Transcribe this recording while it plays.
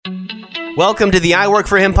Welcome to the I Work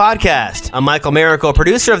For Him podcast. I'm Michael Miracle,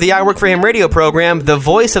 producer of the I Work For Him radio program, the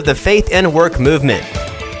voice of the faith and work movement.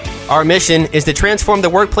 Our mission is to transform the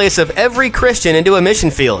workplace of every Christian into a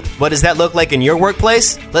mission field. What does that look like in your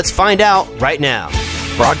workplace? Let's find out right now.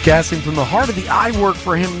 Broadcasting from the heart of the I Work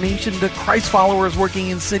For Him nation to Christ followers working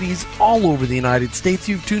in cities all over the United States,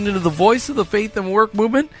 you've tuned into the voice of the faith and work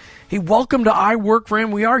movement. Hey, welcome to I Work For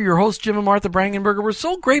Him. We are your hosts, Jim and Martha Brangenberger. We're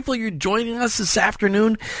so grateful you're joining us this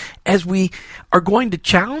afternoon as we are going to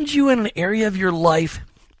challenge you in an area of your life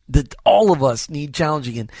that all of us need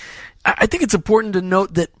challenging in. I think it's important to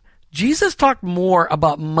note that Jesus talked more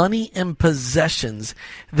about money and possessions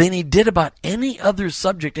than he did about any other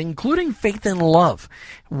subject, including faith and love.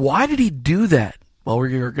 Why did he do that? Well,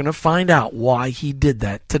 we're going to find out why he did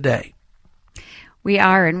that today. We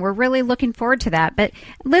are, and we're really looking forward to that. But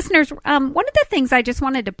listeners, one of the things I just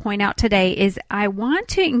wanted to point out today is I want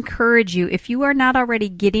to encourage you, if you are not already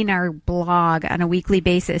getting our blog on a weekly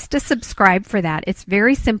basis, to subscribe for that. It's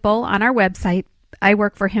very simple on our website,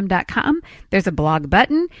 iworkforhim.com. There's a blog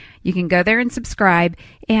button. You can go there and subscribe.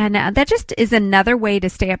 And that just is another way to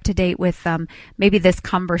stay up to date with maybe this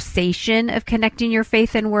conversation of connecting your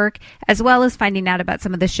faith and work, as well as finding out about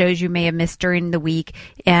some of the shows you may have missed during the week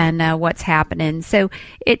and what's happening. So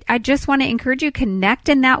I just want to encourage you to connect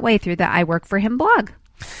in that way through the I Work For Him blog.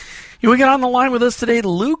 We got on the line with us today,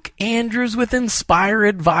 Luke Andrews with Inspire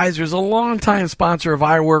Advisors, a longtime sponsor of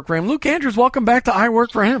I Work For Him. Luke Andrews, welcome back to I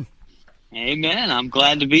Work For Him. Amen. I'm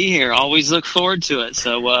glad to be here. Always look forward to it.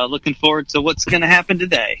 So looking forward to what's going to happen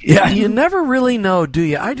today. Yeah, you never really know, do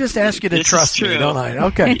you? I just ask you to trust me, don't I?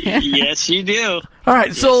 Okay. Yes, you do. All right.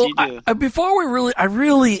 Yes, So before I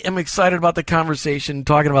really am excited about the conversation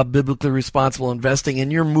talking about biblically responsible investing and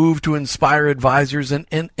your move to Inspire Advisors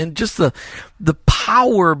and just the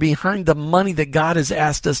power behind the money that God has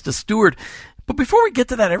asked us to steward. But before we get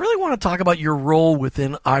to that, I really want to talk about your role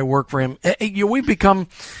within I Work For Him. We've become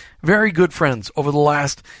very good friends over the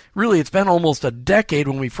last, really, it's been almost a decade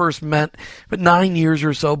when we first met, but 9 years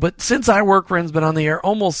or so. But since I Work For Him's been on the air,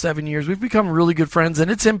 almost 7 years, we've become really good friends,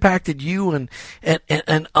 and it's impacted you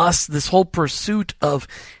and us, this whole pursuit of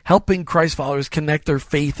helping Christ followers connect their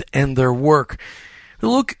faith and their work.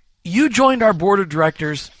 Luke, you joined our board of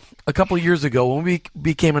directors a couple of years ago when we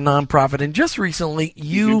became a nonprofit, and just recently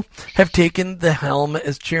you have taken the helm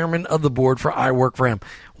as chairman of the board for I Work For Him.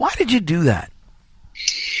 Why did you do that?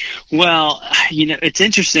 Well, it's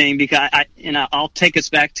interesting because I'll take us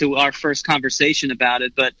back to our first conversation about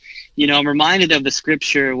it, but, I'm reminded of the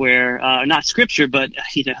scripture where, not scripture, but,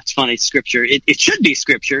 it's funny, scripture. It should be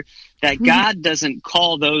scripture that God doesn't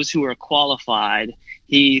call those who are qualified.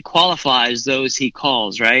 He qualifies those he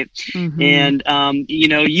calls, right? Mm-hmm. And,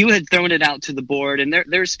 you had thrown it out to the board, and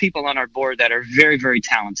there's people on our board that are very, very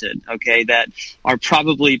talented, okay, that are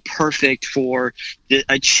probably perfect for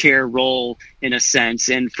a chair role in a sense.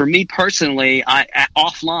 And for me personally,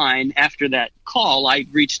 offline after that call, I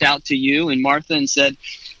reached out to you and Martha and said,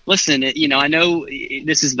 listen, I know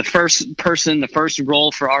this is the first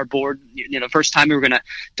role for our board, first time we were going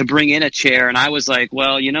to bring in a chair. And I was like,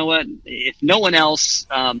 well, you know what, if no one else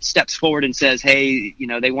steps forward and says, hey,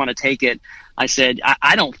 they want to take it, I said,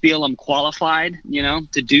 I don't feel I'm qualified,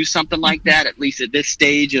 to do something like that, at least at this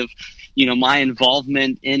stage of, my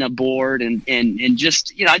involvement in a board and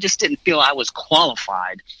just, I just didn't feel I was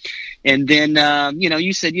qualified. And then,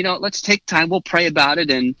 you said, let's take time. We'll pray about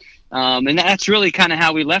it. And that's really kind of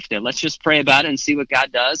how we left it. Let's just pray about it and see what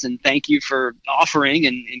God does. And thank you for offering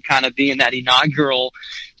and kind of being that inaugural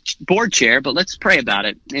board chair, but let's pray about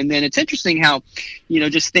it. And then it's interesting how,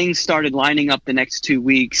 just things started lining up the next 2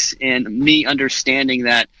 weeks and me understanding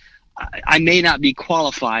that I may not be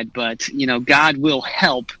qualified, but, God will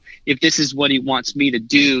help if this is what he wants me to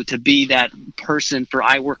do, to be that person for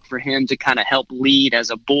I Work For Him, to kind of help lead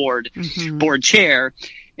as a board chair.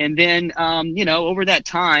 And then, over that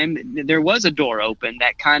time, there was a door open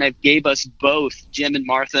that kind of gave us both, Jim and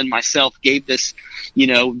Martha and myself, gave this,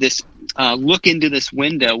 this look into this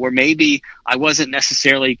window where maybe I wasn't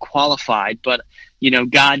necessarily qualified, but,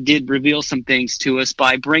 God did reveal some things to us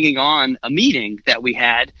by bringing on a meeting that we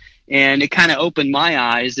had. And it kind of opened my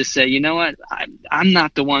eyes to say, you know what, I'm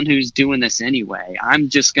not the one who's doing this anyway. I'm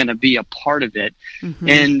just going to be a part of it. Mm-hmm.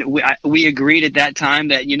 And we agreed at that time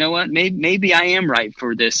that, you know what, maybe I am right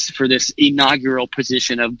for this inaugural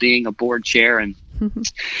position of being a board chair. And,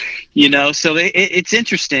 so it's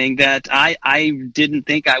interesting that I didn't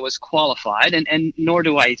think I was qualified, and nor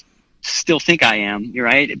do I still think I am,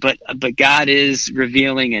 right? But God is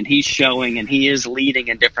revealing and he's showing and he is leading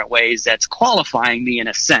in different ways that's qualifying me in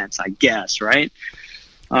a sense, I guess, right?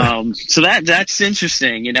 So that's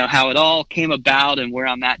interesting, how it all came about and where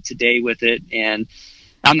I'm at today with it. And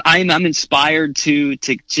I'm inspired to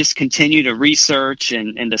just continue to research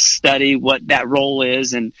and to study what that role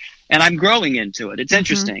is, and I'm growing into it. It's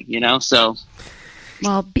interesting, so.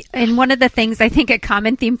 Well, and one of the things I think a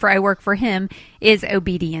common theme for I Work for Him is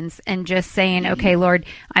obedience, and just saying, okay, Lord,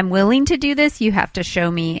 I'm willing to do this. You have to show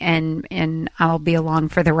me, and I'll be along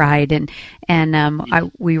for the ride.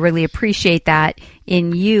 And we really appreciate that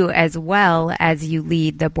in you as well as you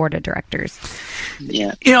lead the board of directors.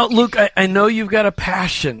 Yeah. Luke, I know you've got a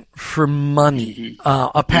passion for money,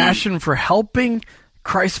 a passion for helping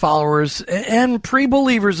Christ followers and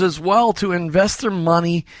pre-believers as well to invest their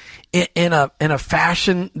money in a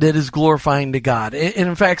fashion that is glorifying to God. And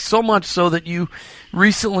in fact, so much so that you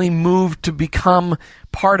recently moved to become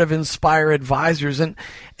part of Inspire Advisors. And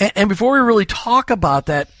before we really talk about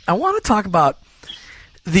that, I want to talk about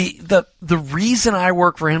the reason I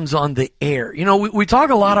Work for Him's on the air. We talk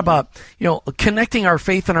a lot about, connecting our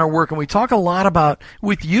faith and our work, and we talk a lot about,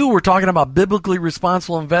 with you, we're talking about biblically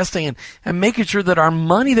responsible investing and making sure that our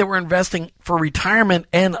money that we're investing for retirement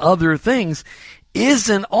and other things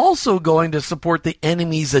isn't also going to support the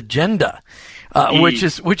enemy's agenda, which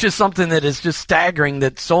is something that is just staggering,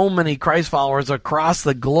 that so many Christ followers across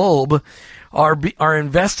the globe are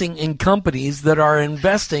investing in companies that are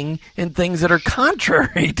investing in things that are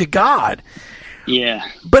contrary to God. Yeah.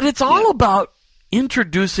 But it's all about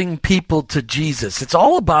introducing people to Jesus. It's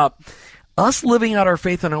all about us living out our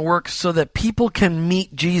faith and our work so that people can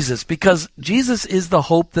meet Jesus, because Jesus is the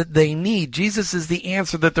hope that they need. Jesus is the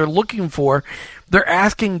answer that they're looking for. They're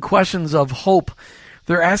asking questions of hope.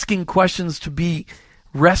 They're asking questions to be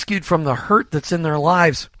rescued from the hurt that's in their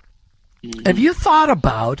lives. Mm-hmm. Have you thought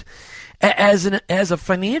about, as a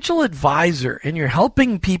financial advisor, and you're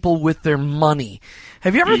helping people with their money,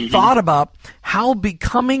 have you ever thought about how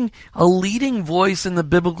becoming a leading voice in the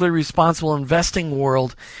biblically responsible investing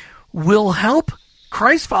world will help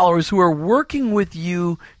Christ followers who are working with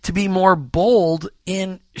you to be more bold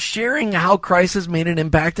in sharing how Christ has made an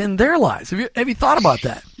impact in their lives? Have you thought about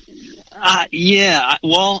that? Yeah.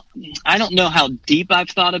 Well, I don't know how deep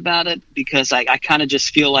I've thought about it, because I kind of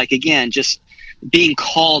just feel like, again, just being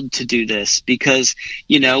called to do this, because,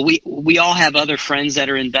 we all have other friends that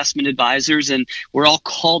are investment advisors, and we're all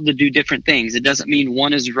called to do different things. It doesn't mean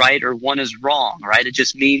one is right or one is wrong, right? It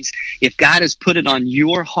just means if God has put it on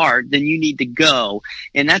your heart, then you need to go.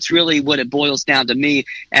 And that's really what it boils down to me.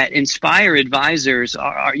 At Inspire Advisors,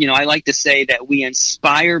 I like to say that we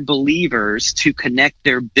inspire believers to connect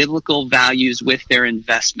their biblical values with their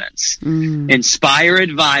investments. Inspire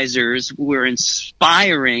Advisors, we're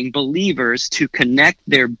inspiring believers to connect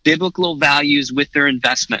their biblical values with their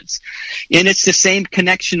investments. And it's the same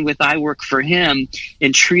connection with I Work for Him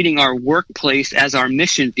in treating our workplace as our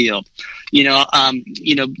mission field.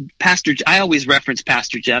 Pastor, I always reference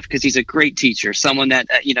Pastor Jeff because he's a great teacher, someone that,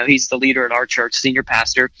 he's the leader at our church, senior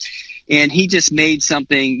pastor. And he just made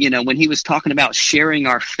something, when he was talking about sharing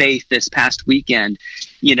our faith this past weekend,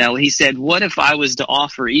 he said, what if I was to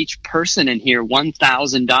offer each person in here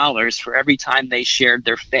 $1,000 for every time they shared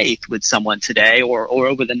their faith with someone today or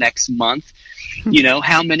over the next month?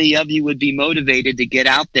 How many of you would be motivated to get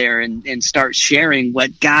out there and start sharing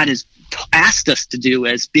what God has asked us to do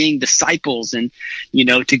as being disciples, and,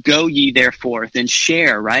 to go ye therefore and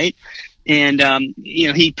share, right? And,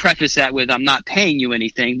 he prefaced that with, I'm not paying you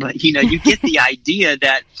anything, but, you get the idea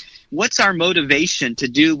that what's our motivation to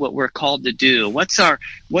do what we're called to do? What's our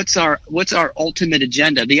ultimate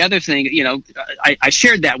agenda? The other thing, I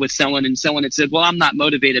shared that with someone, and someone had said, well, I'm not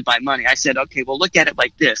motivated by money. I said, okay, well, look at it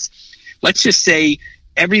like this. Let's just say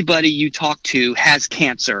everybody you talk to has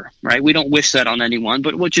cancer, right? We don't wish that on anyone,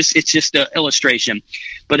 but it's just an illustration.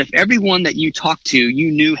 But if everyone that you talk to,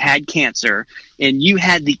 you knew had cancer, and you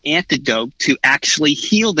had the antidote to actually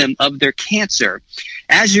heal them of their cancer,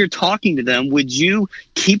 as you're talking to them, would you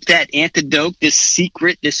keep that antidote, this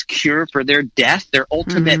secret, this cure for their death, their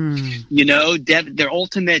ultimate, their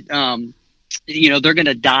ultimate, they're going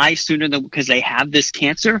to die sooner than because they have this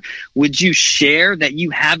cancer? Would you share that you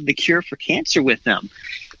have the cure for cancer with them?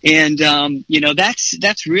 And,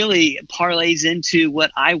 that's really parlays into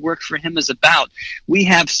what I Work for Him is about. We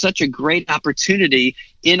have such a great opportunity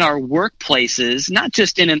in our workplaces, not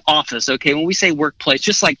just in an office, okay? When we say workplace,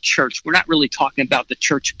 just like church, we're not really talking about the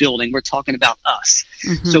church building. We're talking about us.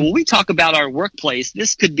 Mm-hmm. So when we talk about our workplace,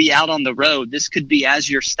 this could be out on the road. This could be as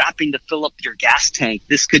you're stopping to fill up your gas tank.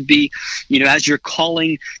 This could be, as you're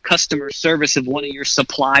calling customer service of one of your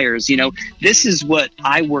suppliers. This is what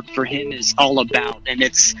I Work for Him is all about. And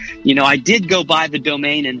it's, I did go buy the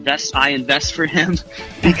domain I invest for him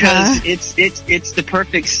because it's the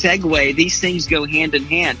perfect segue. These things go hand in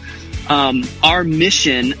hand. Our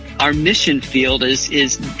mission field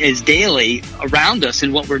is daily around us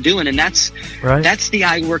and what we're doing, and that's the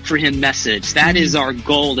I Work for Him message. That is our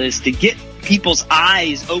goal, is to get people's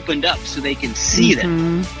eyes opened up so they can see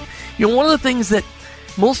them. One of the things that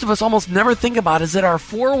most of us almost never think about is that our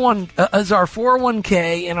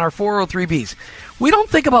 401k and our 403bs. We don't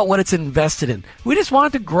think about what it's invested in. We just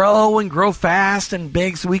want it to grow and grow fast and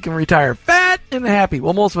big so we can retire fat and happy.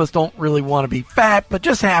 Well, most of us don't really want to be fat, but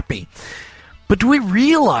just happy. But do we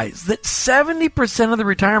realize that 70% of the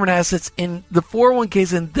retirement assets in the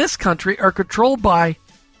 401ks in this country are controlled by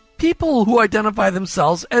people who identify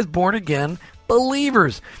themselves as born-again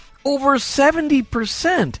believers? Over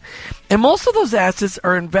 70%. And most of those assets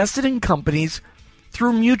are invested in companies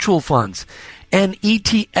through mutual funds and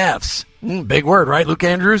ETFs. Big word, right, Luke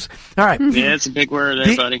Andrews? All right. Yeah, it's a big word,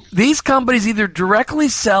 everybody. These companies either directly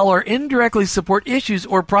sell or indirectly support issues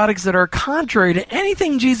or products that are contrary to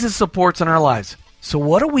anything Jesus supports in our lives. So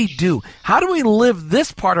what do we do? How do we live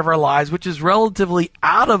this part of our lives, which is relatively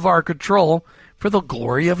out of our control, for the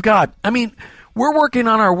glory of God? I mean, we're working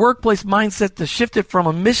on our workplace mindset to shift it from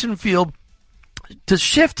a mission field to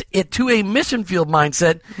shift it to a mission field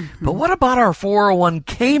mindset. Mm-hmm. But what about our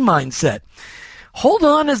 401k mindset? Hold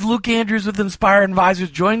on as Luke Andrews with Inspire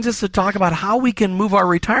Advisors joins us to talk about how we can move our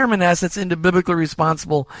retirement assets into biblically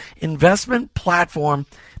responsible investment platform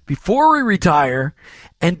before we retire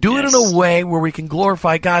and do it in a way where we can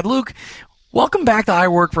glorify God. Luke, welcome back to I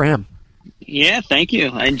Work for Him. Yeah, thank you.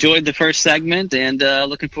 I enjoyed the first segment and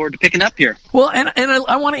looking forward to picking up here. Well, and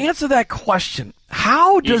I want to answer that question.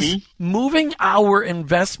 How does moving our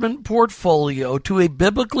investment portfolio to a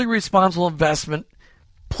biblically responsible investment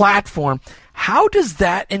platform, how does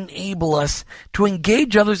that enable us to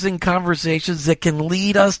engage others in conversations that can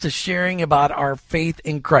lead us to sharing about our faith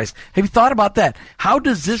in Christ? Have you thought about that? How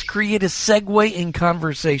does this create a segue in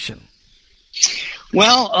conversation?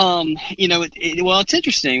 Well, it's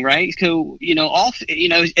interesting, right? So,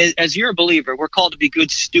 as you're a believer, we're called to be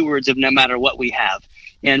good stewards of no matter what we have.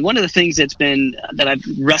 And one of the things that I've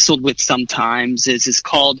wrestled with sometimes is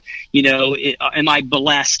called, am I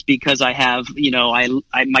blessed because I have,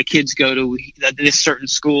 my kids go to this certain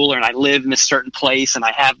school, and I live in this certain place, and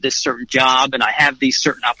I have this certain job, and I have these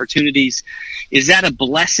certain opportunities. Is that a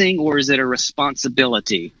blessing or is it a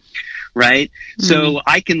responsibility? Right? Mm-hmm. So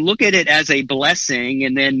I can look at it as a blessing,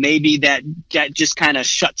 and then maybe that just kind of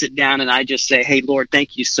shuts it down, and I just say, hey, Lord,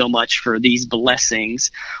 thank you so much for these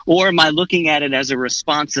blessings. Or am I looking at it as a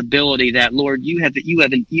responsibility that, Lord, you have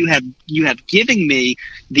given me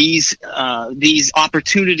these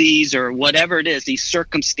opportunities or whatever it is, these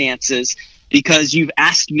circumstances, because you've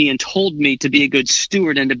asked me and told me to be a good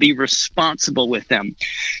steward and to be responsible with them.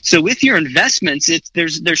 So with your investments,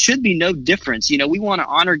 there should be no difference. We want to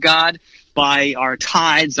honor God by our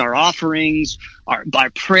tithes, our offerings, by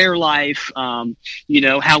prayer life,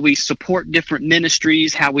 how we support different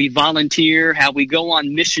ministries, how we volunteer, how we go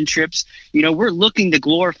on mission trips. We're looking to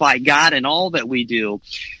glorify God in all that we do.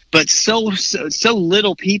 But so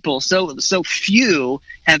little people, so few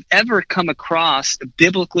have ever come across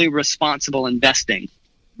biblically responsible investing.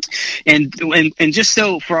 And just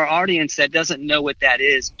so for our audience that doesn't know what that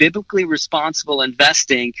is, biblically responsible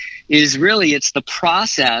investing is really, it's the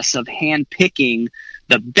process of handpicking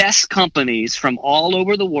the best companies from all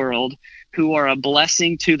over the world who are a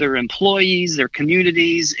blessing to their employees, their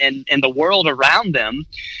communities, and the world around them.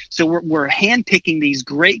 So we're handpicking these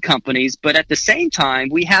great companies, but at the same time,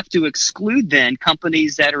 we have to exclude then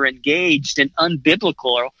companies that are engaged in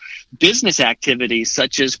unbiblical business activities,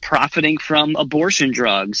 such as profiting from abortion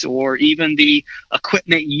drugs or even the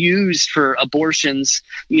equipment used for abortions.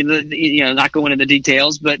 Not going into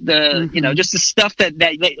details, but just the stuff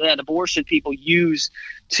that abortion people use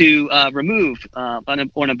to remove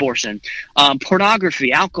an abortion.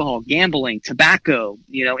 Pornography, alcohol, gambling, tobacco,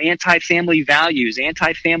 anti-family values,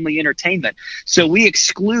 anti-family entertainment. So we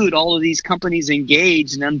exclude all of these companies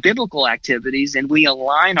engaged in unbiblical activities, and we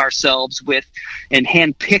align ourselves with and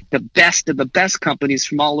handpick the best of the best companies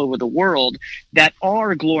from all over the world that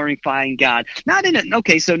are glorifying God. Not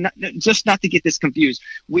to get this confused.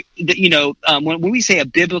 When we say a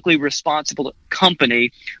biblically responsible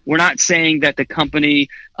company, we're not saying that the company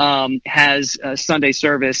has a Sunday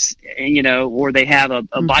service, or they have a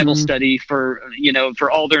Bible study for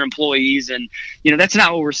all their employees, and that's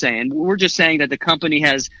not what we're saying. We're just saying that the company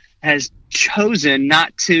has chosen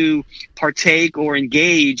not to partake or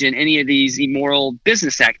engage in any of these immoral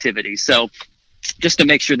business activities. So just to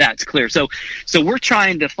make sure that's clear. So we're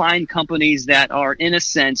trying to find companies that are, in a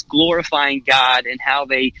sense, glorifying God in how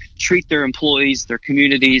they treat their employees, their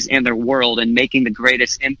communities, and their world, and making the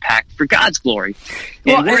greatest impact for God's glory.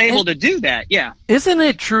 And we're able to do that, yeah. Isn't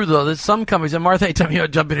it true, though, that some companies, and Martha, anytime you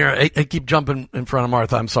jump in here, I keep jumping in front of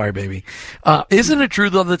Martha. I'm sorry, baby. Isn't it true,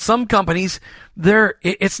 though, that some companies,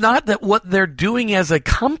 it's not that what they're doing as a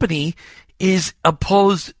company is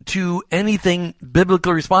opposed to anything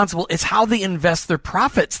biblically responsible. It's how they invest their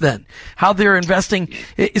profits then, how they're investing.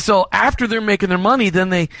 So after they're making their money, then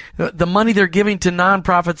the money they're giving to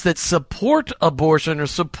nonprofits that support abortion or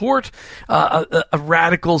support a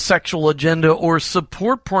radical sexual agenda or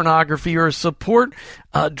support pornography or support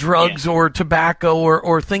drugs or tobacco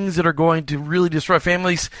or things that are going to really destroy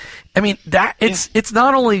families. I mean, it's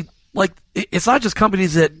not only like, it's not just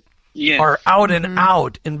companies that are out and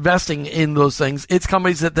out investing in those things. It's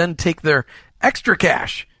companies that then take their extra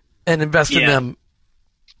cash and invest in them.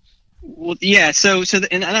 Well, yeah. So,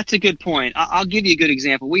 and that's a good point. I'll give you a good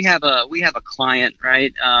example. We have a client,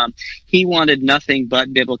 right? He wanted nothing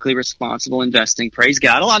but biblically responsible investing. Praise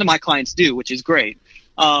God. A lot of my clients do, which is great.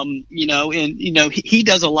 He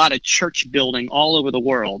does a lot of church building all over the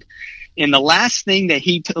world. And the last thing that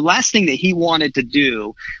he wanted to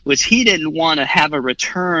do was he didn't want to have a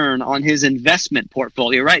return on his investment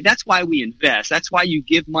portfolio, right? That's why we invest. That's why you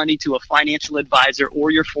give money to a financial advisor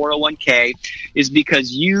or your 401k, is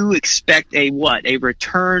because you expect a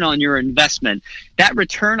return on your investment. That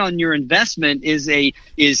return on your investment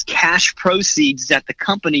is cash proceeds that the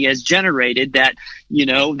company has generated that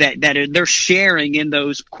they're sharing in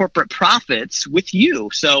those corporate profits with you.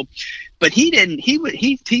 So, but he didn't.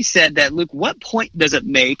 He said that, look, what point does it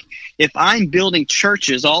make if I'm building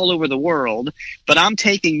churches all over the world, but I'm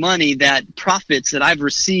taking money, that profits that I've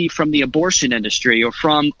received from the abortion industry or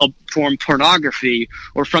from pornography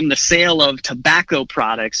or from the sale of tobacco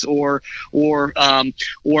products or other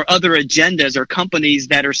agendas or companies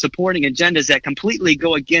that are supporting agendas that completely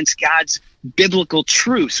go against God's biblical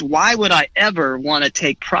truths? Why would I ever want to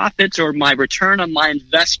take profits or my return on my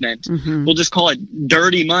investment, we'll just call it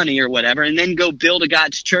dirty money or whatever, and then go build a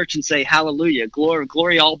God's church and say, hallelujah,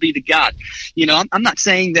 glory all be to God. I'm not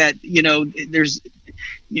saying that, there's,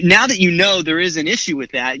 now that there is an issue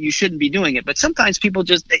with that, you shouldn't be doing it. But sometimes people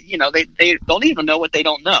just, they don't even know what they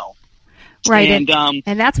don't know. Right.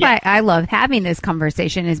 And that's why I love having this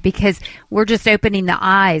conversation, is because we're just opening the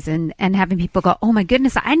eyes and having people go, oh my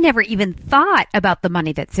goodness, I never even thought about the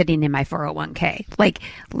money that's sitting in my 401k, like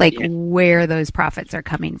where those profits are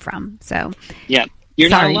coming from. So yeah. You're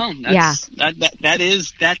not alone. That's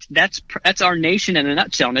our nation in a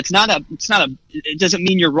nutshell. And it doesn't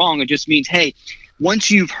mean you're wrong. It just means, hey,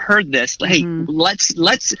 once you've heard this, hey, let's,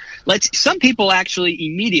 some people actually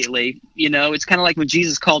immediately, it's kind of like when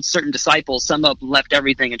Jesus called certain disciples, some of them left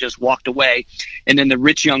everything and just walked away. And then the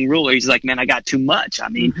rich young ruler, he's like, man, I got too much. I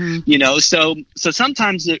mean, so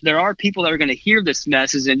sometimes there are people that are going to hear this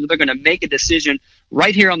message and they're going to make a decision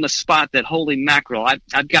right here on the spot that, holy mackerel,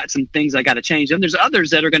 I've got some things I got to change. And there's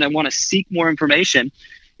others that are going to want to seek more information.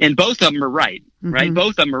 And both of them are right, right?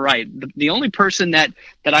 Both of them are right. The only person that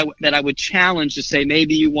I would challenge to say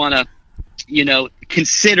maybe you want to,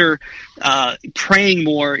 consider praying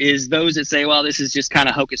more is those that say, well, this is just kind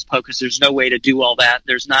of hocus pocus. There's no way to do all that.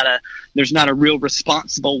 There's not a real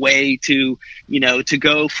responsible way to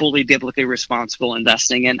go fully biblically responsible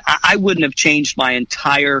investing. And I wouldn't have changed my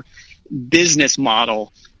entire business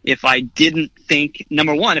model if I didn't think,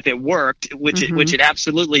 number one, if it worked, which it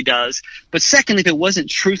absolutely does, but second, if it wasn't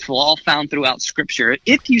truthful, all found throughout Scripture.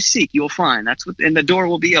 If you seek, you'll find. And the door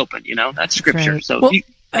will be open. That's Scripture. Right. So,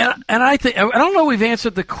 and I think, I don't know if we've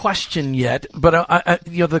answered the question yet, but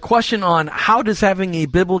the question on how does having a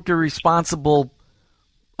biblically responsible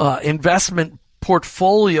investment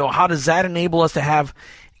portfolio, how does that enable us to have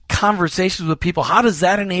conversations with people. How does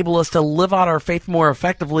that enable us to live out our faith more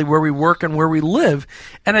effectively where we work and where we live?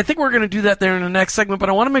 And I think we're going to do that there in the next segment. But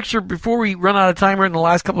I want to make sure before we run out of time right in the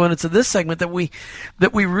last couple of minutes of this segment that we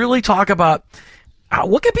really talk about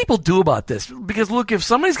what can people do about this? Because look, if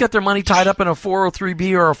somebody's got their money tied up in a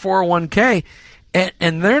 403B or a 401k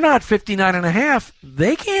and they're not 59 and a half,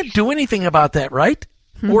 they can't do anything about that, right?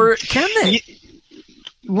 Or can they?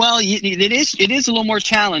 Well, it is a little more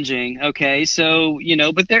challenging. Okay. So,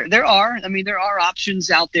 but there are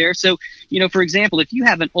options out there. So, for example, if you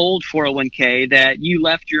have an old 401k that you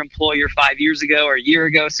left your employer 5 years ago or a year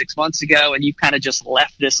ago, 6 months ago, and you kind of just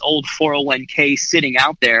left this old 401k sitting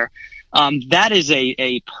out there, that is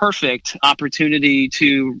a perfect opportunity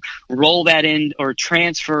to roll that in or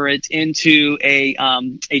transfer it into a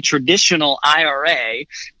traditional IRA,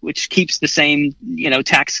 which keeps the same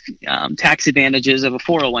tax advantages of a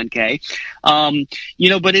 401k.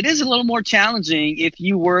 But it is a little more challenging if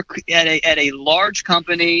you work at a large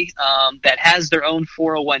company that has their own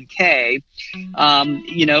 401k.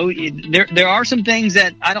 There are some things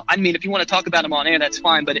that if you want to talk about them on air, that's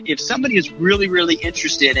fine. But if somebody is really, really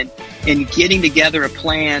interested in getting together a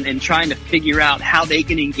plan and trying to figure out how they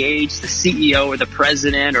can engage the CEO or the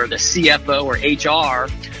president or the CFO or HR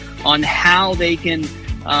on how they can,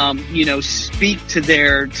 speak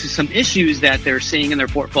to some issues that they're seeing in their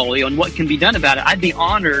portfolio and what can be done about it, I'd be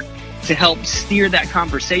honored to help steer that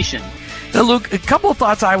conversation. Now, Luke, a couple of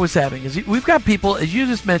thoughts I was having is we've got people, as you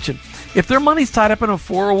just mentioned, if their money's tied up in a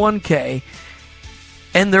 401k,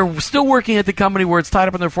 and they're still working at the company where it's tied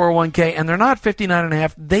up in their 401k, and they're not 59 and a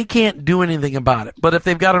half, they can't do anything about it. But if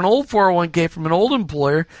they've got an old 401k from an old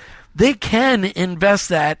employer, they can invest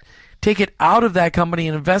that, take it out of that company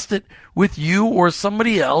and invest it with you or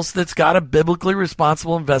somebody else that's got a biblically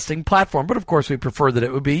responsible investing platform. But of course, we prefer that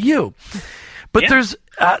it would be you. But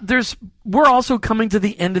we're also coming to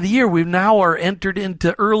the end of the year. We now are entered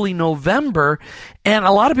into early November, and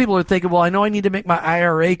a lot of people are thinking, well, I know I need to make my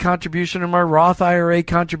IRA contribution and my Roth IRA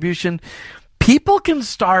contribution. People can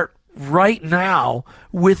start right now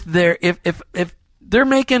with their, if they're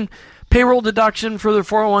making payroll deduction for their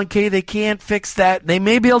 401k, they can't fix that. They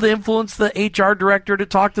may be able to influence the HR director to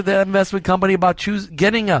talk to the investment company about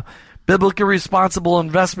getting a biblically responsible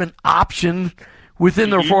investment option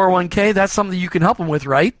within their 401k. That's something you can help them with,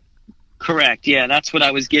 right? Correct. Yeah, that's what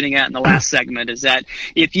I was getting at in the last segment, is that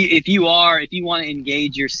if you want to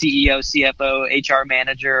engage your CEO, CFO, HR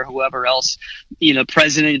manager, whoever else,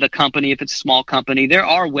 president of the company, if it's a small company, there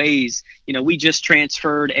are ways. We just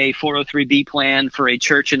transferred a 403B plan for a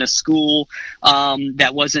church and a school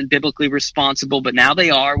that wasn't biblically responsible, but now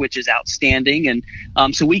they are, which is outstanding.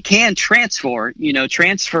 And so we can transfer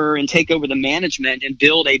and take over the management and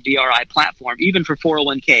build a BRI platform, even for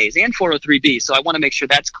 401ks and 403B. So I want to make sure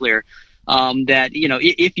that's clear. That,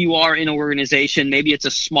 if you are in an organization, maybe it's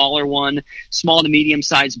a smaller one, small to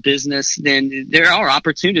medium-sized business, then there are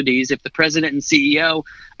opportunities. If the president and CEO,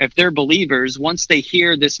 if they're believers, once they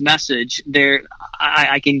hear this message,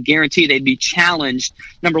 I can guarantee they'd be challenged.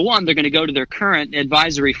 Number one, they're going to go to their current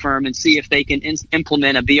advisory firm and see if they can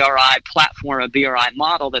implement a BRI platform, a BRI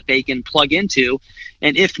model that they can plug into.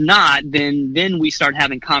 And if not, then we start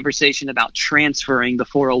having conversation about transferring the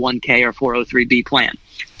 401k or 403b plan.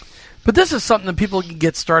 But this is something that people can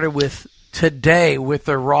get started with today with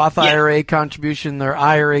their Roth IRA contribution, their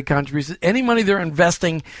IRA contribution, any money they're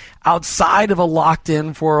investing outside of a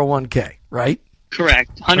locked-in 401k, right?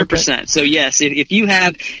 Correct, 100%. Okay. So yes, if you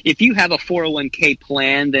have a 401k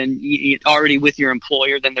plan, then already with your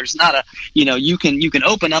employer, then there's not you can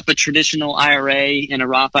open up a traditional IRA and a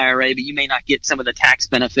Roth IRA, but you may not get some of the tax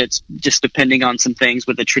benefits just depending on some things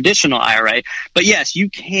with a traditional IRA. But yes, you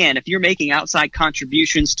can if you're making outside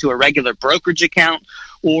contributions to a regular brokerage account,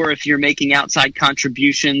 or if you're making outside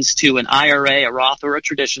contributions to an IRA, a Roth, or a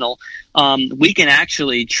traditional, we can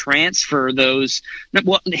actually transfer those.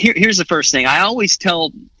 Well, here's the first thing. I always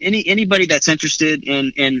tell anybody that's interested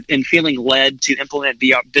in feeling led to implement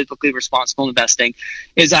biblically responsible investing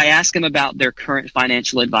is I ask them about their current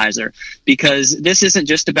financial advisor, because this isn't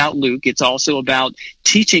just about Luke. It's also about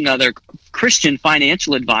teaching other Christian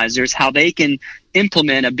financial advisors how they can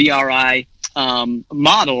implement a BRI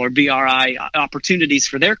model or BRI opportunities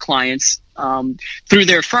for their clients through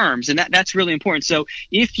their firms, and that's really important. So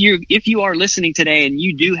if you are listening today and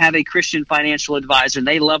you do have a Christian financial advisor and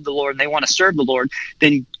they love the Lord and they want to serve the Lord,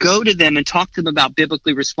 then go to them and talk to them about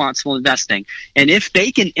biblically responsible investing. And if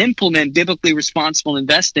they can implement biblically responsible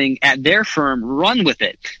investing at their firm, run with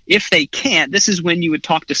it. If they can't, this is when you would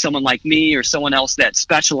talk to someone like me or someone else that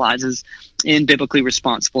specializes in biblically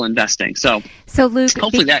responsible investing. So Luke,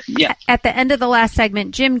 hopefully at the end of the last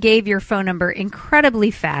segment, Jim gave your phone number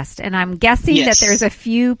incredibly fast, and I'm guessing that there's a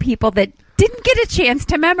few people that didn't get a chance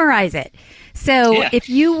to memorize it. So if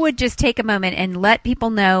you would just take a moment and let people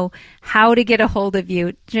know how to get a hold of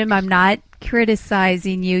you. Jim, I'm not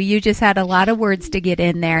criticizing you. You just had a lot of words to get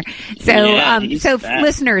in there. So,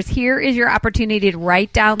 listeners, here is your opportunity to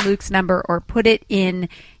write down Luke's number or put it in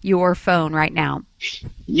your phone right now.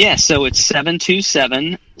 Yeah, so it's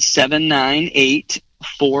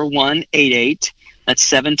 727-798-4188.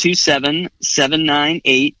 That's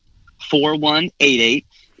 727-798-4188.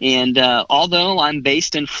 And although I'm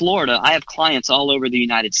based in Florida, I have clients all over the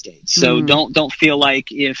United States. So don't feel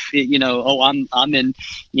like if I'm in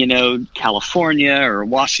California or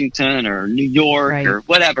Washington or New York or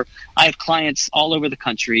whatever. I have clients all over the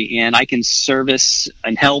country, and I can service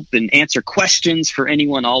and help and answer questions for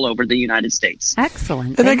anyone all over the United States.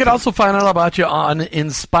 Excellent. And they could also find out about you on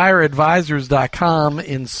InspireAdvisors.com,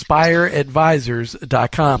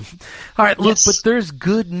 InspireAdvisors.com. All right, Luke, but there's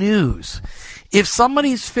good news. If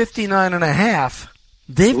somebody's 59 and a half,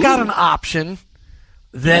 they've got an option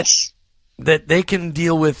that they can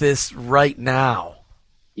deal with this right now.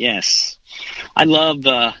 Yes. I love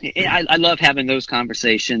having those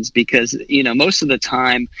conversations because, most of the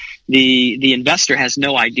time the investor has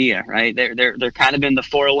no idea, right? They're kind of in the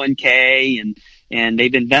 401k and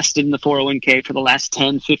they've invested in the 401k for the last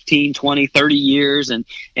 10, 15, 20, 30 years. And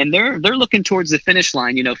they're looking towards the finish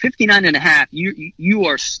line, 59 and a half. You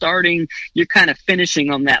are starting, you're kind of finishing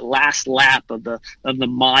on that last lap of the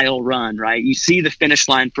mile run, right? You see the finish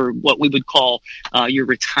line for what we would call your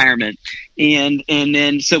retirement. And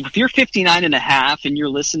then, so if you're 59 and a half and you're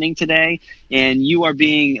listening today and you are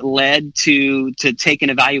being led to take an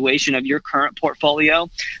evaluation of your current portfolio,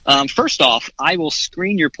 first off, I will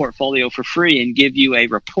screen your portfolio for free and give you a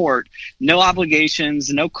report. No obligations,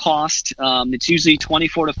 no cost. It's usually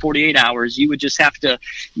 24 to 48 hours. You would just have to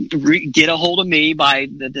get a hold of me by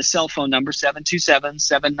the cell phone number,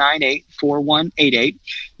 727-798-4188.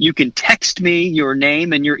 You can text me your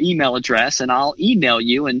name and your email address, and I'll email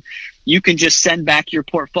you, and you can just send back your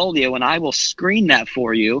portfolio and I will screen that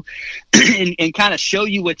for you and kind of show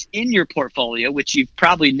you what's in your portfolio, which you've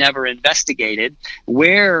probably never investigated,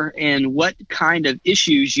 where and what kind of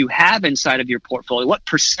issues you have inside of your portfolio, what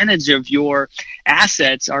percentage of your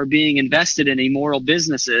assets are being invested in immoral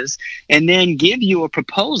businesses, and then give you a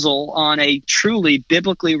proposal on a truly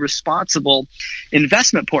biblically responsible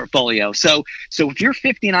investment portfolio. So if you're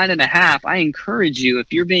 59 and a half, I encourage you,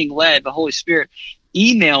 if you're being led by the Holy Spirit,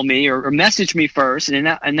 email me or message me first, and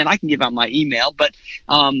then I can give out my email. But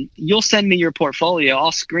you'll send me your portfolio,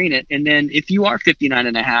 I'll screen it, and then if you are 59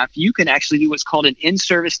 and a half, you can actually do what's called an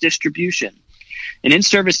in-service distribution. An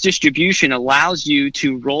in-service distribution allows you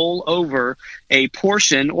to roll over a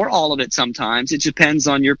portion or all of it sometimes. It depends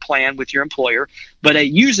on your plan with your employer. But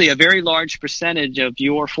usually a very large percentage of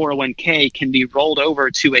your 401k can be rolled over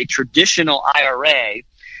to a traditional IRA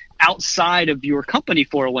outside of your company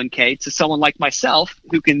 401k to someone like myself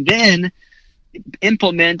who can then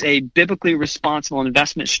implement a biblically responsible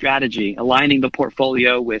investment strategy, aligning the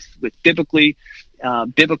portfolio with biblical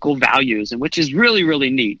values, and which is really,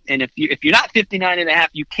 really neat. And if you're not 59 and a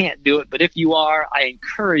half, you can't do it. But if you are, I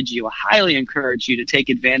highly encourage you to take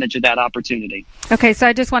advantage of that opportunity. Okay, so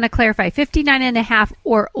I just want to clarify, 59 and a half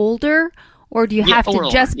or older, or do you have to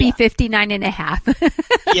just be 59 and a half?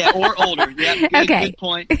 Yeah, or older. Yeah, good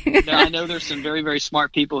point. I know there's some very, very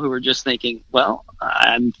smart people who are just thinking, well,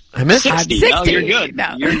 I'm 60. No, you're good.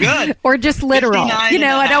 No. You're good. Or just literal.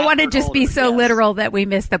 I don't want to just be so literal that we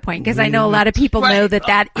miss the point, because I know a lot of people know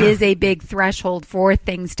that is a big threshold for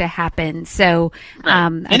things to happen. So,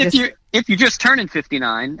 if you're just turning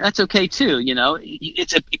 59, that's okay too.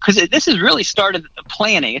 Because this has really started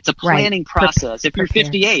planning. It's a planning process. If you're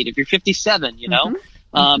 58, if you're 57,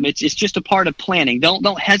 it's just a part of planning.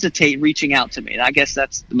 Don't hesitate reaching out to me. I guess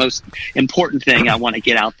that's the most important thing I want to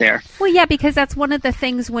get out there. Well, yeah, because that's one of the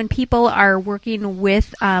things when people are working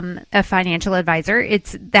with a financial advisor.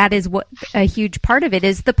 That is what a huge part of it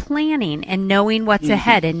is, the planning and knowing what's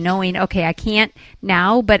ahead and knowing, okay, I can't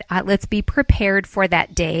now, but let's be prepared for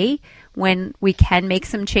that day when we can make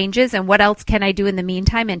some changes, and what else can I do in the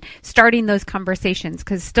meantime, and starting those conversations,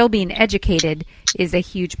 because still being educated is a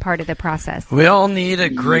huge part of the process. We all need a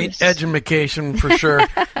great education for sure.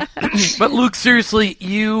 But Luke, seriously,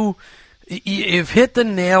 you've hit the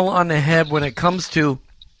nail on the head when it comes to,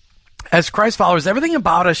 as Christ followers, everything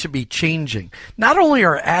about us should be changing. Not only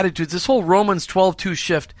our attitudes, this whole Romans 12:2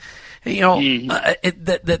 shift,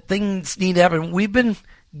 that things need to happen. We've been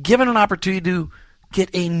given an opportunity to get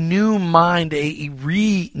a new mind, a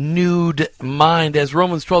renewed mind. As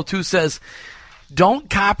Romans 12:2 says, don't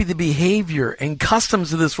copy the behavior and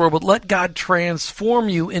customs of this world, but let God transform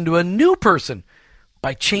you into a new person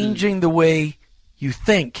by changing the way you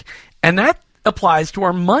think. And that applies to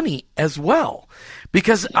our money as well,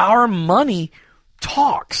 because our money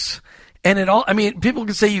talks. And people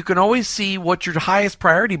can say you can always see what's your highest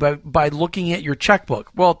priority by looking at your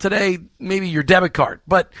checkbook. Well, today, maybe your debit card,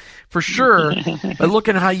 but for sure, by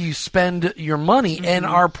looking at how you spend your money. And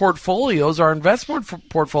our portfolios, our investment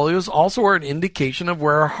portfolios also are an indication of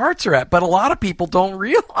where our hearts are at. But a lot of people don't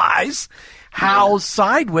realize how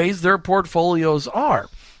sideways their portfolios are.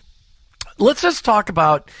 Let's just talk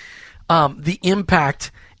about the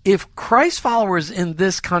impact. If Christ followers in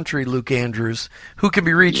this country, Luke Andrews, who can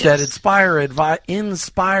be reached at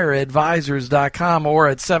inspireadvisors.com or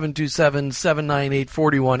at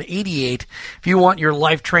 727-798-4188. If you want your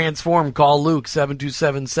life transformed, call Luke,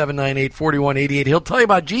 727-798-4188. He'll tell you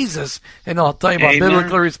about Jesus, and he'll tell you about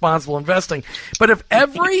biblically responsible investing. But if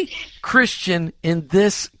every Christian in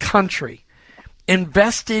this country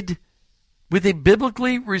invested with a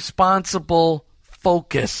biblically responsible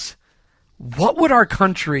focus, what would our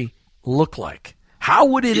country look like? How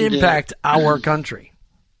would it impact our country?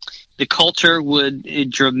 The culture would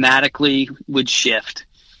dramatically shift.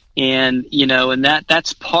 And, and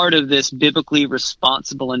that's part of this biblically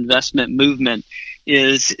responsible investment movement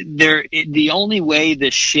is the only way the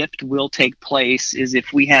shift will take place is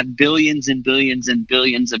if we have billions and billions and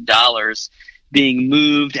billions of dollars being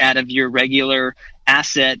moved out of your regular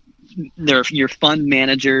asset, your fund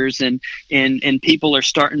managers, and people are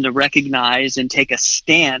starting to recognize and take a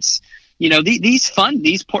stance. These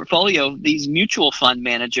mutual fund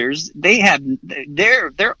managers, they have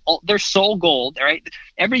their sole goal, right?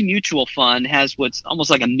 Every mutual fund has what's almost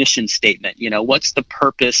like a mission statement. What's the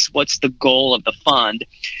purpose? What's the goal of the fund?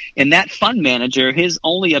 And that fund manager, his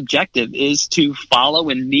only objective is to follow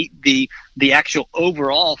and meet the actual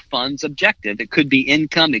overall fund's objective. It could be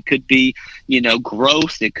income. It could be,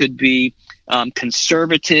 growth. It could be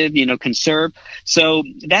conservative, conserve. So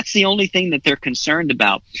that's the only thing that they're concerned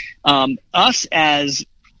about. Us as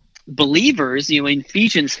believers, in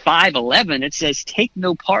Ephesians 5:11, it says, take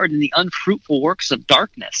no part in the unfruitful works of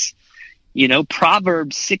darkness.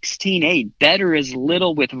 Proverbs 16:8, better is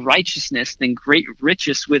little with righteousness than great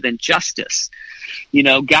riches with injustice.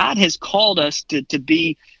 God has called us to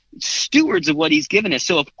be stewards of what he's given us.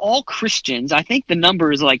 So if all Christians, I think the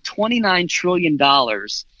number is like $29 trillion,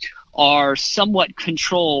 are somewhat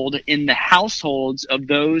controlled in the households of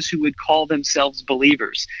those who would call themselves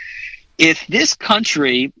believers. If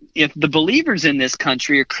the believers in this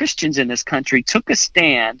country or Christians in this country took a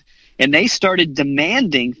stand and they started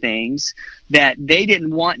demanding things that they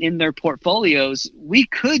didn't want in their portfolios, we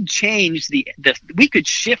could change we could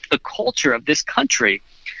shift the culture of this country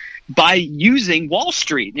by using Wall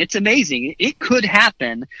Street. It's amazing. It could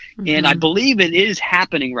happen, and I believe it is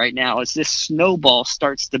happening right now as this snowball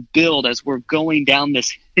starts to build as we're going down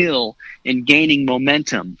this hill and gaining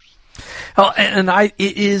momentum. Oh,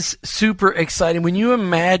 it is super exciting when you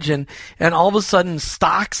imagine, and all of a sudden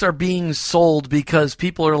stocks are being sold because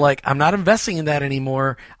people are like, I'm not investing in that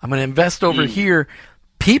anymore. I'm going to invest over here.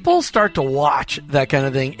 People start to watch that kind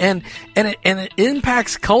of thing, and it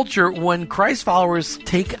impacts culture when Christ followers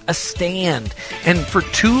take a stand. And for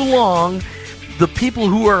too long, the people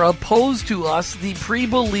who are opposed to us, the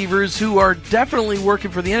pre-believers who are definitely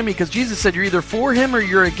working for the enemy, because Jesus said you're either for him or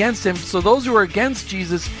you're against him. So those who are against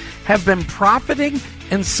Jesus have been profiting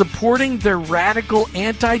and supporting their radical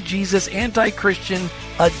anti-Jesus, anti-Christian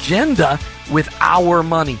agenda with our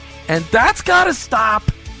money. And that's got to stop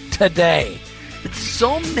today.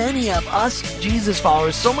 So many of us Jesus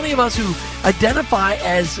followers, so many of us who identify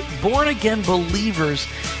as born-again believers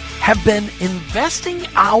have been investing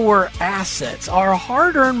our assets, our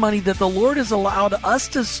hard-earned money that the Lord has allowed us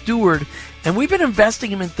to steward, and we've been investing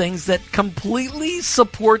them in things that completely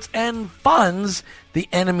supports and funds the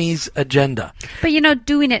enemy's agenda. But,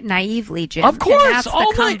 doing it naively, Jim. Of course.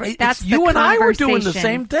 And that's you and I were doing the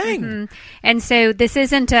same thing. Mm-hmm. And so this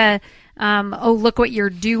isn't a look what you're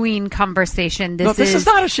doing conversation. This is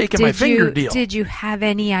not a shaking my finger deal. Did you have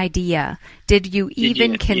any idea? Did you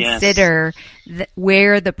even consider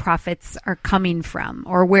where the profits are coming from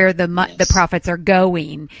or where the profits are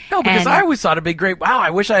going? No, because I always thought it'd be great. Wow, I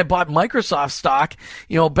wish I had bought Microsoft stock,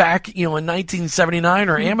 back, in 1979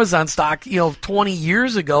 or Amazon stock, 20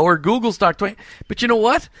 years ago, or Google stock 20. But you know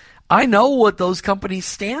what? I know what those companies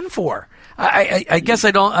stand for. I guess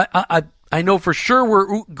I don't. I know for sure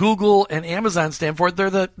where Google and Amazon stand for.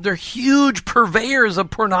 They're huge purveyors of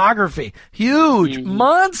pornography, huge,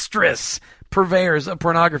 monstrous purveyors of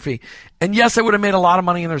pornography. And yes, I would have made a lot of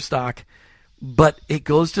money in their stock, but it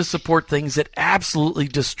goes to support things that absolutely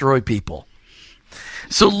destroy people.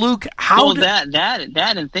 So, Luke, how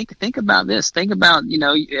and think about this. Think about,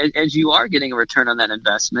 as you are getting a return on that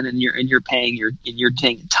investment, and you're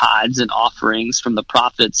taking tithes and offerings from the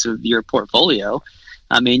profits of your portfolio.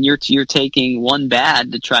 I mean, you're taking one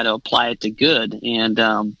bad to try to apply it to good, and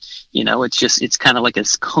it's kind of like a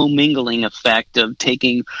commingling effect of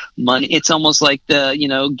taking money. It's almost like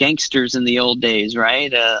the gangsters in the old days,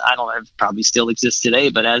 right? I don't know, it probably still exists today,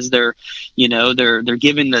 but as they're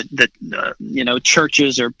giving the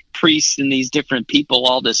churches or priests and these different people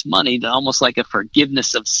all this money, almost like a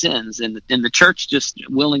forgiveness of sins, and the church just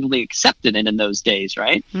willingly accepted it in those days,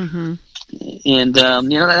 right? Mm-hmm. And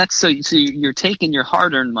that's so you're taking your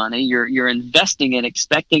hard-earned money, you're investing it,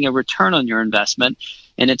 expecting a return on your investment,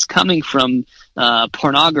 and it's coming from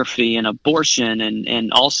pornography and abortion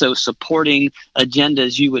and also supporting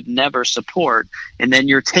agendas you would never support, and then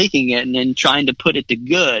you're taking it and then trying to put it to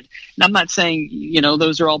good. And I'm not saying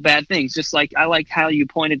those are all bad things. Just like I like how you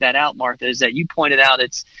pointed that out, Martha, is that you pointed out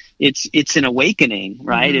it's an awakening,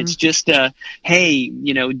 right? Mm-hmm. It's just hey,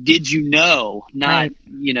 did you know? Not right.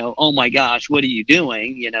 Oh my gosh, what are you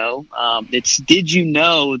doing? It's did you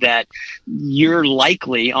know that you're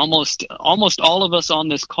likely almost all of us on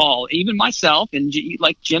this call, even myself, and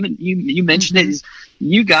like Jim, and you mentioned mm-hmm. it, is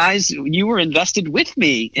you guys, you were invested with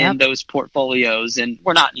me in those portfolios, and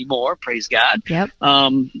we're not anymore, praise God. Yep.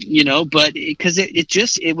 But because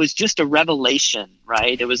it was just a revelation,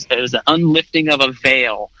 right? It was an unlifting of a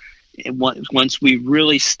veil. Once we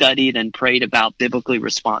really studied and prayed about biblically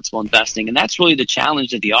responsible investing, and that's really the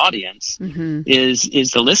challenge of the audience, mm-hmm.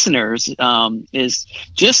 is the listeners, is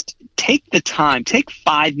just take the time, take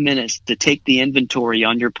 5 minutes to take the inventory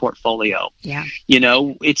on your portfolio. Yeah.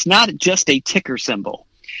 It's not just a ticker symbol.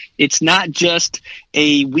 It's not just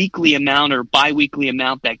a weekly amount or biweekly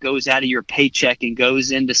amount that goes out of your paycheck and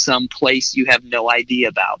goes into some place you have no idea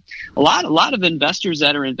about. A lot of investors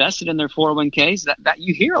that are invested in their 401ks, that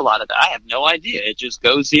you hear a lot of that. I have no idea. It just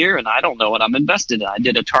goes here, and I don't know what I'm invested in. I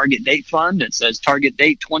did a target date fund. It says target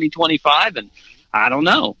date 2025, and I don't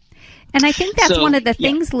know. And I think that's one of the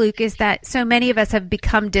things, Luke, is that so many of us have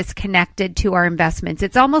become disconnected to our investments.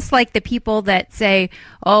 It's almost like the people that say,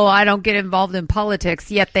 oh, I don't get involved in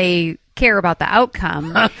politics, yet they care about the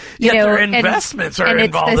outcome. Their investments are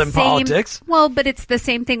involved in politics. Well, but it's the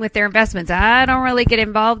same thing with their investments. I don't really get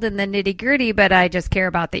involved in the nitty-gritty, but I just care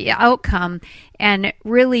about the outcome. And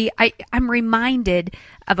really, I'm reminded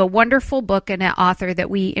of a wonderful book and an author that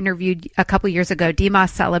we interviewed a couple years ago,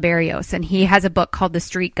 Dimas Saliberios, and he has a book called The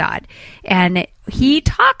Street God. And he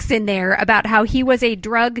talks in there about how he was a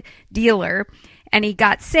drug dealer, and he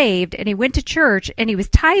got saved, and he went to church, and he was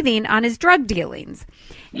tithing on his drug dealings.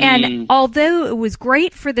 And although it was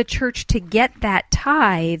great for the church to get that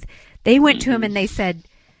tithe, they went to him and they said,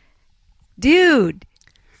 dude,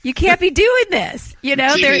 you can't be doing this. There's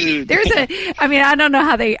I don't know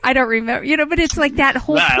how I don't remember, but it's like that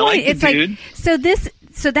whole point. It's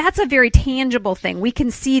so that's a very tangible thing. We can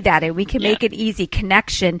see that, and we can make an easy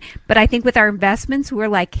connection. But I think with our investments, we're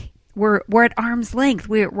at arm's length.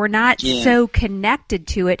 We're not so connected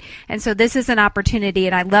to it. And so this is an opportunity.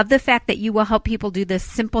 And I love the fact that you will help people do this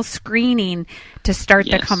simple screening to start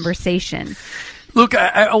the conversation. Look,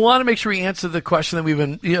 I want to make sure we answer the question that we've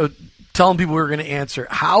been, telling people we're going to answer.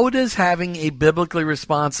 How does having a biblically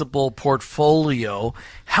responsible portfolio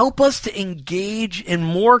help us to engage in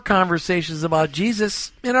more conversations about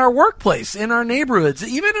Jesus in our workplace, in our neighborhoods,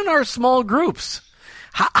 even in our small groups?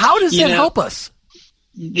 How does that help us?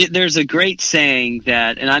 There's a great saying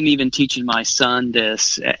that, and I'm even teaching my son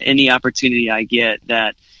this any opportunity I get,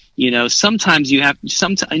 that sometimes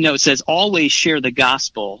it says always share the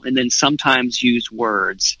gospel, and then sometimes use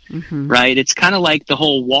words, right? It's kind of like the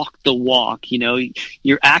whole walk the walk.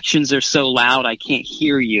 Your actions are so loud I can't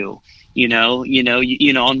hear you.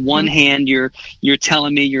 On one hand you're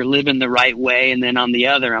telling me you're living the right way, and then on the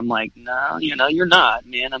other I'm like, no, you're not,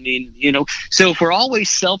 man. I mean, so if we're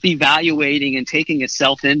always self-evaluating and taking a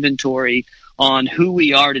self-inventory on who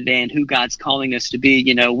we are today and who God's calling us to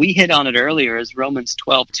be, we hit on it earlier as Romans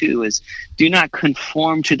 12:2 is, do not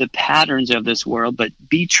conform to the patterns of this world, but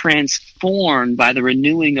be transformed by the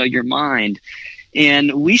renewing of your mind.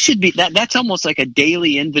 And we should be that's almost like a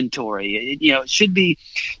daily inventory. It should be,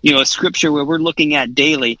 a scripture where we're looking at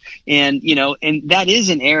daily. And, and that is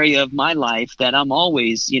an area of my life that I'm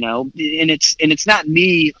always, and it's not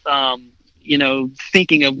me,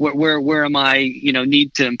 thinking of where am I,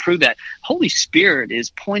 need to improve that. Holy Spirit is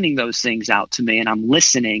pointing those things out to me, and I'm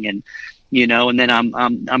listening. and then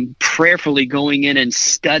I'm prayerfully going in and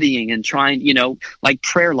studying and trying, like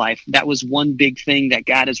prayer life. That was one big thing that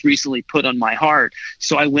God has recently put on my heart.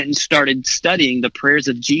 So I went and started studying the prayers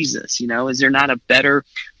of Jesus. Is there not a better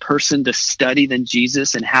person to study than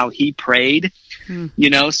Jesus and how he prayed? And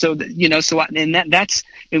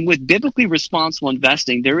with biblically responsible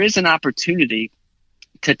investing, there is an opportunity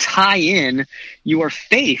to tie in your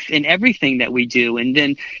faith in everything that we do. And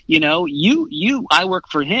then, I work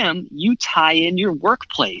for him, you tie in your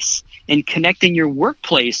workplace and connecting your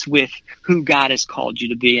workplace with who God has called you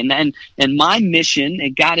to be. And my mission,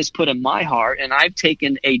 and God has put in my heart, and I've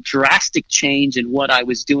taken a drastic change in what I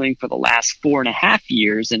was doing for the last 4.5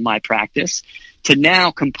 years in my practice to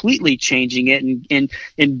now completely changing it and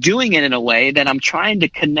doing it in a way that I'm trying to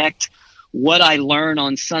connect what I learn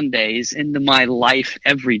on Sundays into my life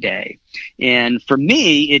every day. And for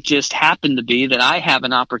me, it just happened to be that I have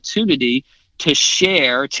an opportunity to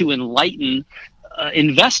share, to enlighten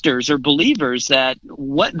investors or believers that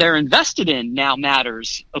what they're invested in now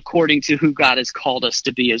matters according to who God has called us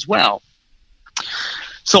to be as well.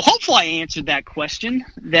 So hopefully I answered that question,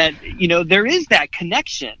 that, there is that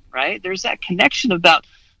connection, right? There's that connection about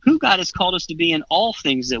who God has called us to be in all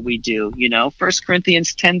things that we do. 1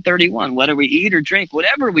 Corinthians 10:31, whether we eat or drink,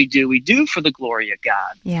 whatever we do for the glory of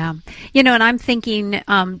God. Yeah. And I'm thinking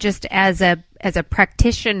just as a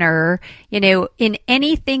practitioner, in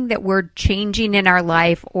anything that we're changing in our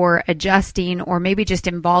life or adjusting or maybe just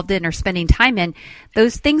involved in or spending time in,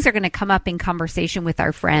 those things are going to come up in conversation with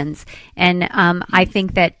our friends. And I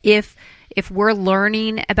think that if we're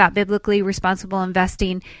learning about biblically responsible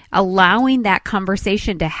investing, allowing that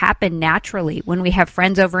conversation to happen naturally when we have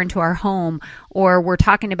friends over into our home, or we're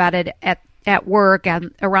talking about it at work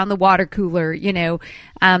and around the water cooler,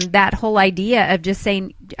 that whole idea of just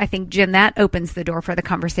saying, I think, Jim, that opens the door for the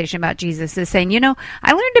conversation about Jesus, is saying,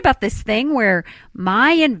 I learned about this thing where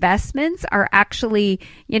my investments are actually,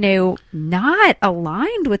 not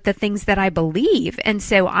aligned with the things that I believe. And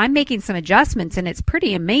so I'm making some adjustments, and it's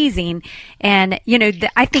pretty amazing. And,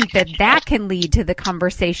 I think that can lead to the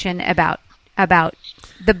conversation about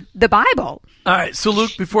the Bible. All right. So,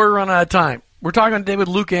 Luke, before we run out of time, we're talking today with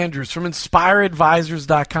Luke Andrews from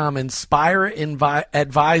InspireAdvisors.com,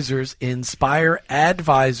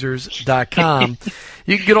 InspireAdvisors.com.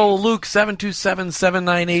 You can get hold of Luke,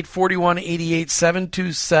 727-798-4188,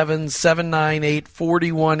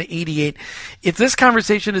 727-798-4188. If this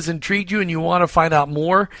conversation has intrigued you and you want to find out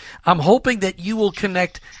more, I'm hoping that you will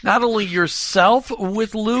connect not only yourself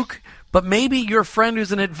with Luke, but maybe your friend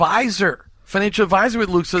who's an advisor, financial advisor with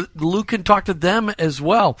Luke, so Luke can talk to them as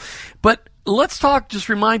well. But let's just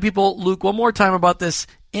remind people, Luke, one more time about this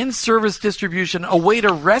in-service distribution, a way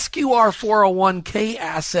to rescue our 401k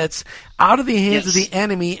assets out of the hands of the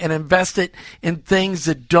enemy and invest it in things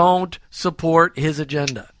that don't support his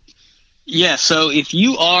agenda. Yeah, so if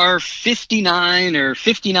you are 59 or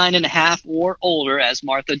 59 and a half or older, as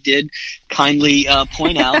Martha did kindly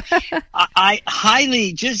point out, I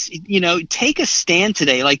highly just, take a stand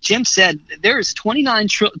today. Like Jim said, there is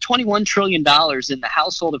 $21 trillion in the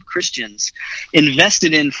household of Christians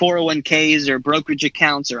invested in 401ks or brokerage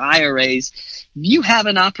accounts or IRAs. You have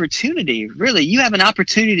an opportunity,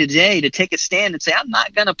 today to take a stand and say, I'm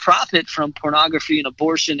not going to profit from pornography and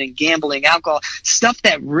abortion and gambling, alcohol, stuff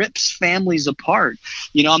that rips families apart.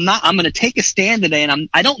 I'm going to take a stand today, and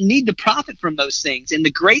I don't need to profit from those things. And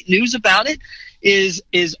the great news about it is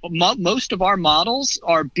most of our models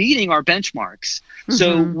are beating our benchmarks. Mm-hmm.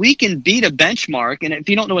 So we can beat a benchmark. And if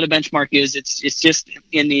you don't know what a benchmark is, it's just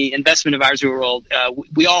in the investment advisory world,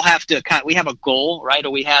 we all have to we have a goal, right? Or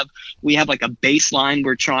we have like a baseline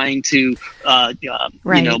we're trying to,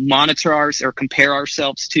 monitor or compare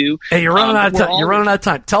ourselves to. Hey, you're running out of time. You're running out of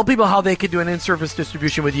time. Tell people how they can do an in-service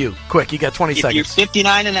distribution with you. Quick, you got 20 seconds. If you're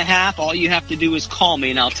 59 and a half, all you have to do is call me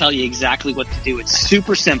and I'll tell you exactly what to do. It's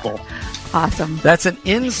super simple. Awesome. That's an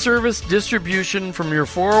in-service distribution from your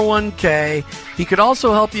 401k. He could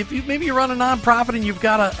also help you if you run a nonprofit and you've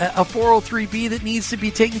got a 403b that needs to be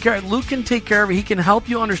taken care of. Luke can take care of it. He can help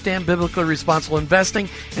you understand biblically responsible investing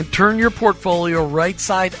and turn your portfolio right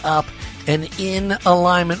side up and in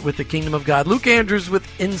alignment with the kingdom of God. Luke Andrews with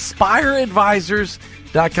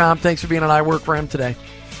InspireAdvisors.com. Thanks for being on I Work For Him today.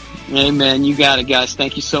 Amen. You got it, guys.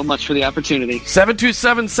 Thank you so much for the opportunity.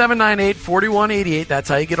 727-798-4188. That's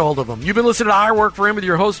how you get a hold of them. You've been listening to I Work for Him with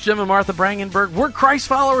your hosts, Jim and Martha Brangenberg. We're Christ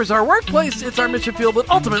followers. Our workplace, it's our mission field, but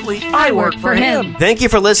ultimately, I work for Him. Thank you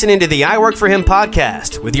for listening to the I Work for Him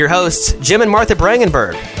podcast with your hosts, Jim and Martha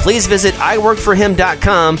Brangenberg. Please visit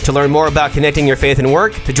iworkforhim.com to learn more about connecting your faith and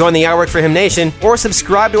work, to join the I Work for Him Nation, or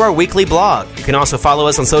subscribe to our weekly blog. You can also follow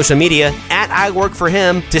us on social media at I Work for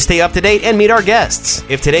Him to stay up to date and meet our guests.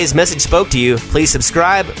 If today's message spoke to you, please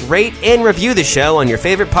subscribe, rate, and review the show on your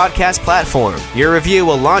favorite podcast platform. Your review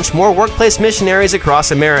will launch more workplace missionaries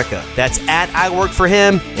across America. That's at I Work for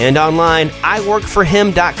Him and online,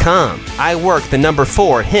 iworkforhim.com. I work the number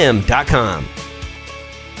 4him.com.